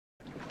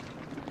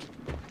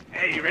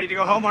Hey, you ready to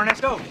go home,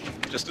 Ernesto?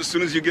 Just as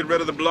soon as you get rid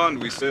of the blonde,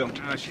 we sail.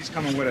 She's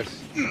coming with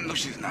us. No,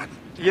 she's not.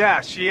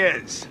 Yeah, she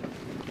is.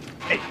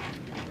 Hey,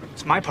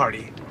 it's my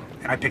party,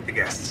 and I pick the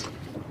guests.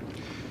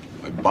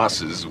 My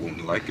bosses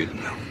won't like it.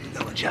 No,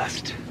 they'll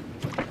adjust.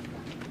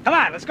 Come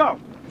on, let's go.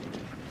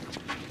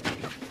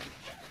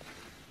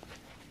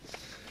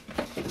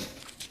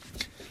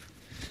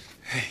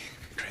 Hey,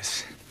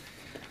 Chris.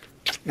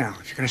 Now,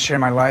 if you're gonna share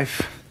my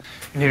life,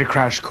 you need a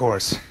crash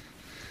course.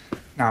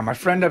 Now, my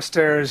friend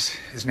upstairs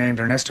is named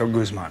Ernesto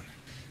Guzman.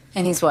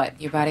 And he's what,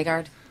 your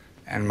bodyguard?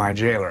 And my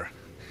jailer.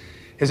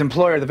 His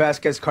employer, the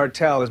Vasquez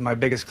cartel, is my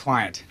biggest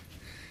client.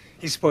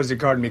 He's supposed to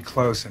guard me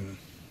close and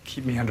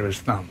keep me under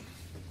his thumb.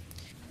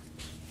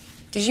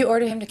 Did you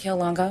order him to kill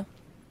Longo?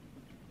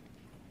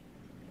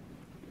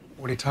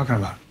 What are you talking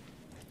about?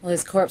 Well,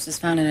 his corpse was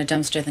found in a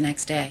dumpster the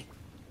next day.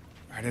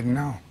 I didn't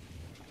know.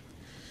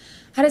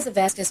 How does the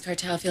Vasquez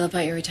cartel feel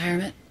about your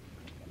retirement?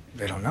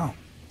 They don't know.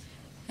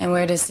 And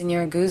where does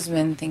Senor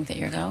Guzman think that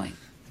you're going?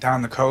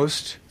 Down the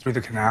coast, through the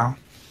canal,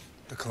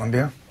 the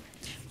Columbia.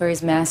 Where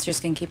his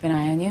masters can keep an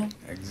eye on you?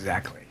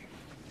 Exactly.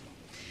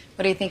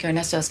 What do you think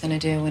Ernesto's gonna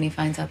do when he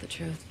finds out the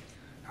truth?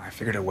 I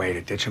figured a way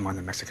to ditch him on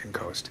the Mexican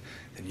coast.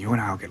 Then you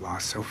and I'll get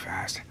lost so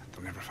fast,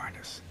 they'll never find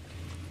us.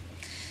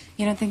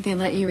 You don't think they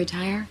let you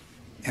retire?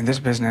 In this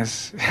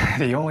business,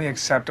 the only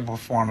acceptable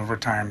form of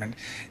retirement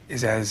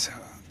is as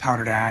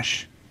powdered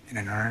ash in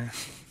an urn.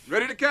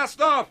 Ready to cast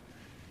off?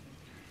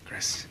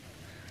 Chris,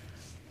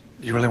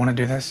 do you really want to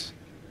do this?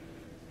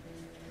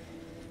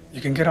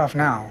 You can get off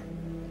now.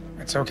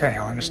 It's okay,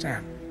 I'll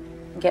understand.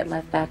 Get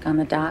left back on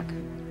the dock?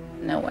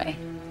 No way.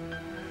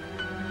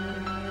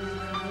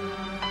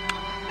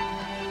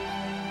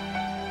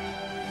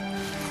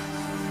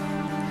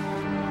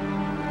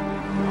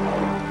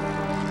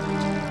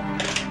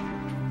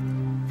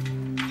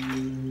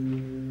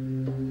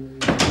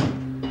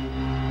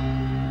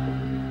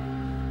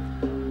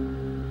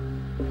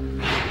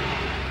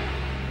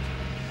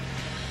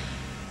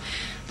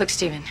 Look,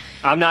 Stephen.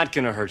 I'm not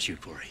gonna hurt you,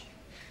 Corey.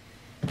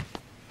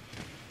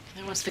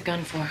 Then what's the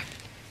gun for?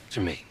 It's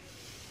for me.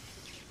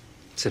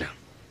 Sit down.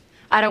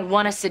 I don't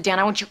want to sit down.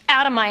 I want you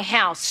out of my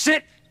house.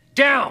 Sit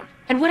down!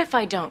 And what if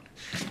I don't?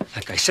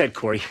 Like I said,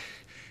 Corey,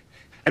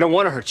 I don't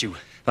want to hurt you,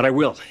 but I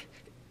will.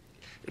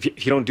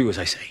 If you don't do as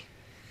I say.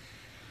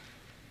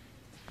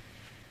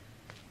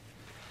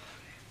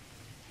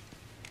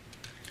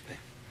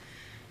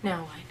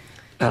 Now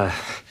what?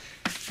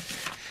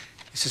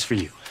 This is for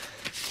you.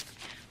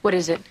 What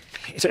is it?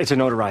 It's a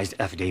notarized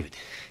affidavit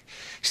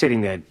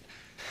stating that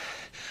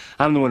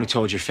I'm the one who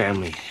told your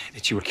family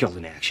that you were killed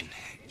in action,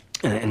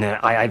 and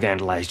that I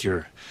vandalized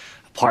your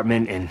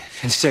apartment and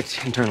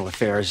sicked internal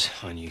affairs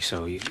on you,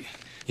 so you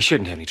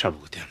shouldn't have any trouble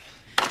with them.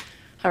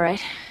 All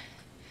right.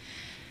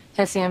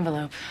 That's the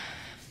envelope.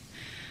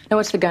 Now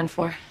what's the gun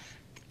for?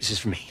 This is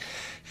for me.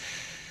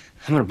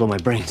 I'm gonna blow my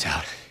brains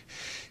out,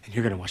 and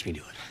you're gonna watch me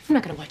do it. I'm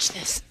not gonna watch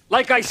this.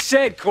 Like I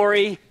said,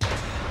 Corey,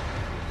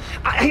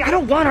 I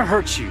don't want to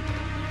hurt you.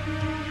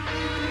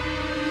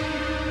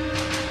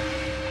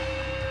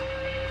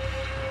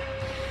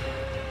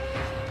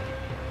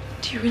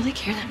 Do you really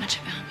care that much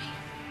about me?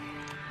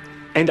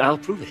 And I'll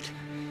prove it.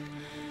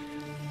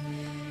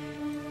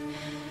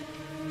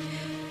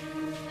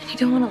 And you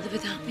don't want to live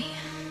without me?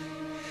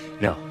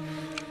 No.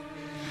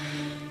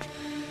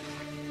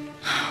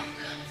 Oh,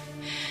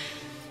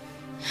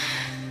 God.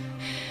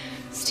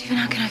 Stephen,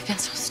 how can I have been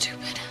so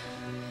stupid?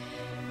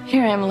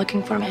 Here I am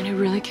looking for a man who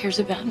really cares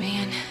about me,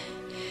 and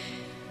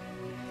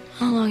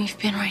how long you've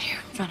been right here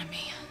in front of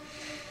me.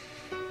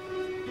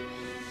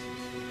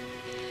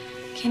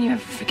 Can you ever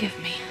forgive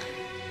me?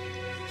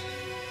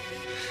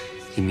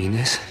 You mean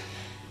this?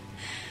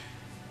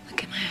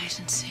 Look in my eyes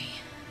and see.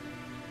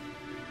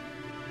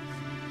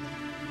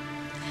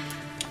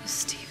 Oh,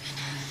 Stephen.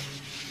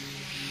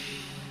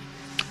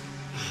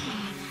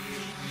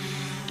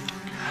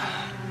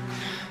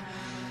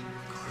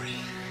 Corey.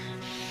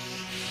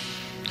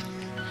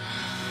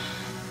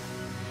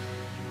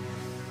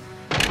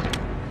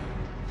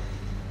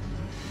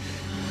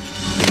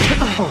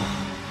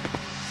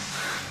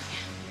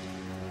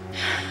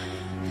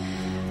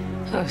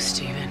 Oh,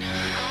 Stephen.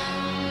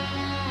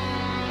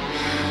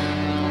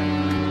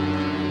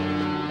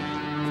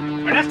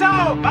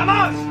 Ernesto,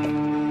 vamos!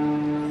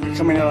 You're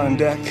coming out on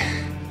deck.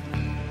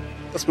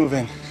 Let's move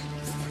in.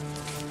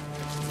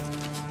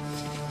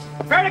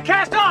 Prepare to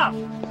cast off!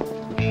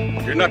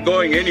 You're not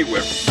going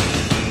anywhere.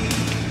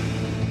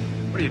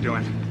 What are you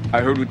doing?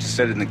 I heard what you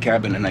said in the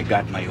cabin and I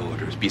got my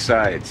orders.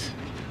 Besides,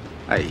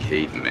 I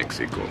hate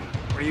Mexico.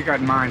 What do you got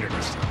in mind,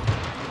 Ernesto?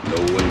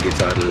 No one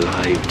gets out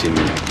alive,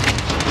 Timmy.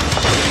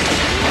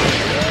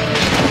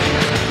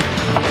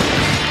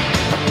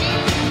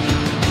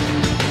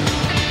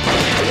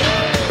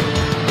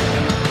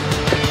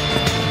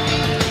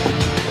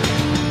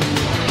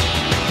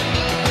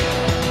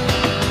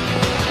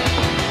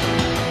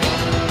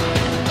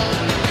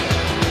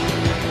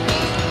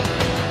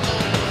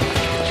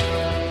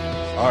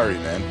 Sorry,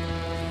 man.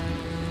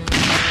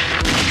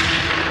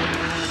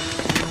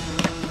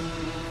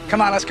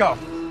 Come on, let's go.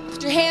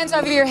 Put your hands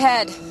over your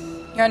head.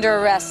 You're under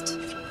arrest.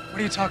 What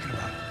are you talking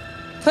about?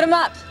 Put them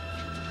up.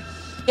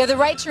 You have the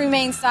right to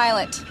remain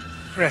silent.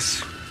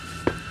 Chris,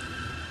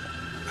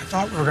 I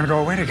thought we were gonna go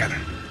away together.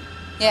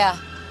 Yeah,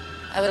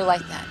 I would have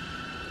liked that.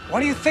 What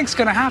do you think's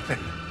gonna happen?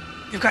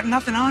 You've got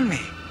nothing on me.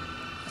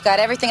 I've got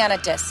everything on a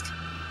disc.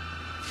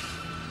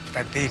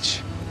 That beach,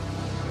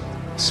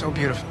 so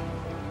beautiful.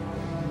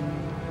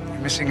 You're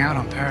missing out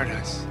on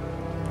paradise.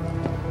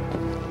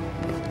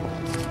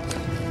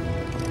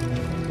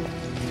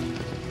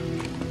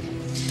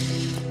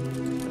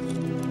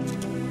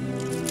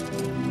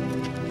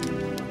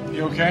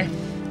 You okay?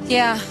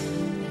 Yeah.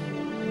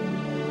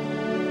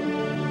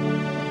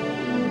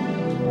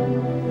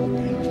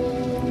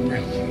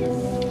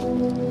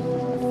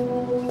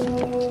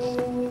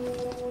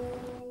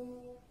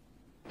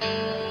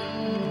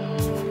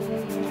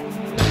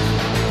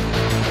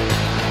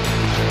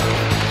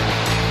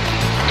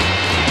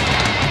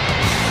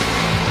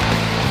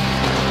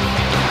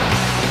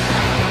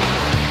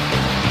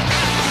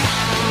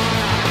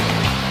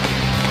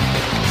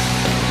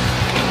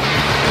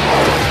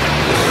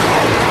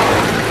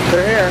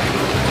 They're here.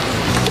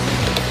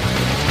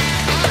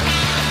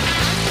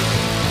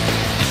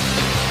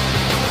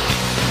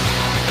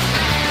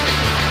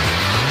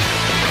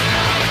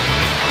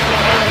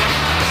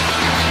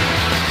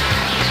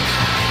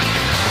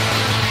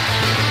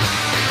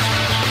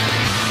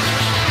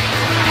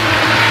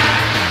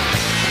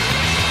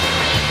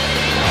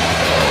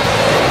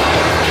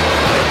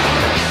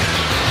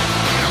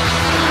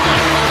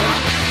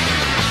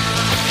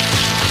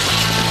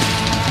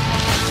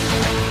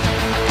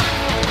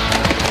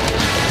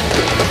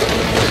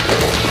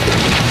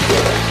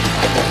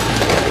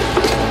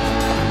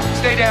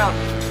 Stay down.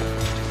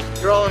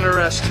 You're all under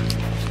arrest.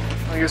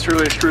 I guess we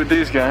really screwed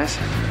these guys.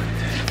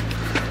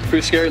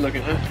 Pretty scary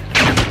looking, huh?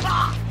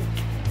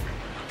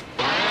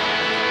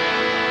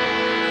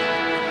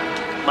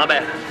 My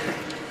bad.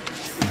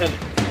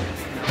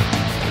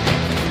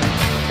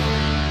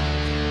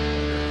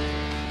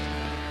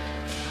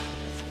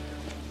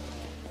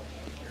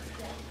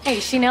 Hey,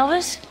 you seen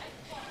Elvis?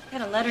 I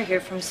got a letter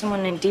here from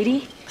someone named Dee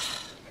Dee.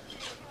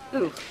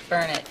 Ooh,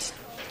 burn it.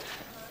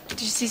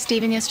 Did you see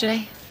Steven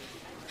yesterday?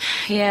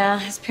 Yeah,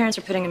 his parents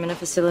are putting him in a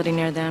facility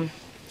near them.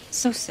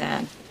 So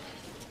sad.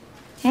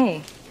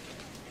 Hey,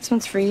 this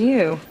one's for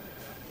you.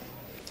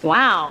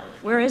 Wow,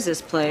 where is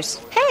this place?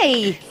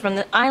 Hey! From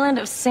the island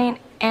of St.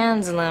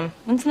 Anselm.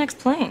 When's the next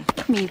plane?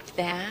 Meet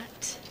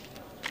that.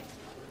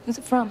 Who's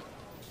it from?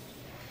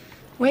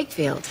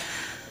 Wakefield.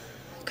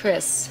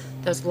 Chris,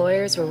 those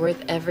lawyers were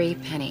worth every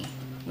penny.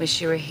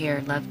 Wish you were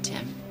here. Love,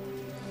 Tim.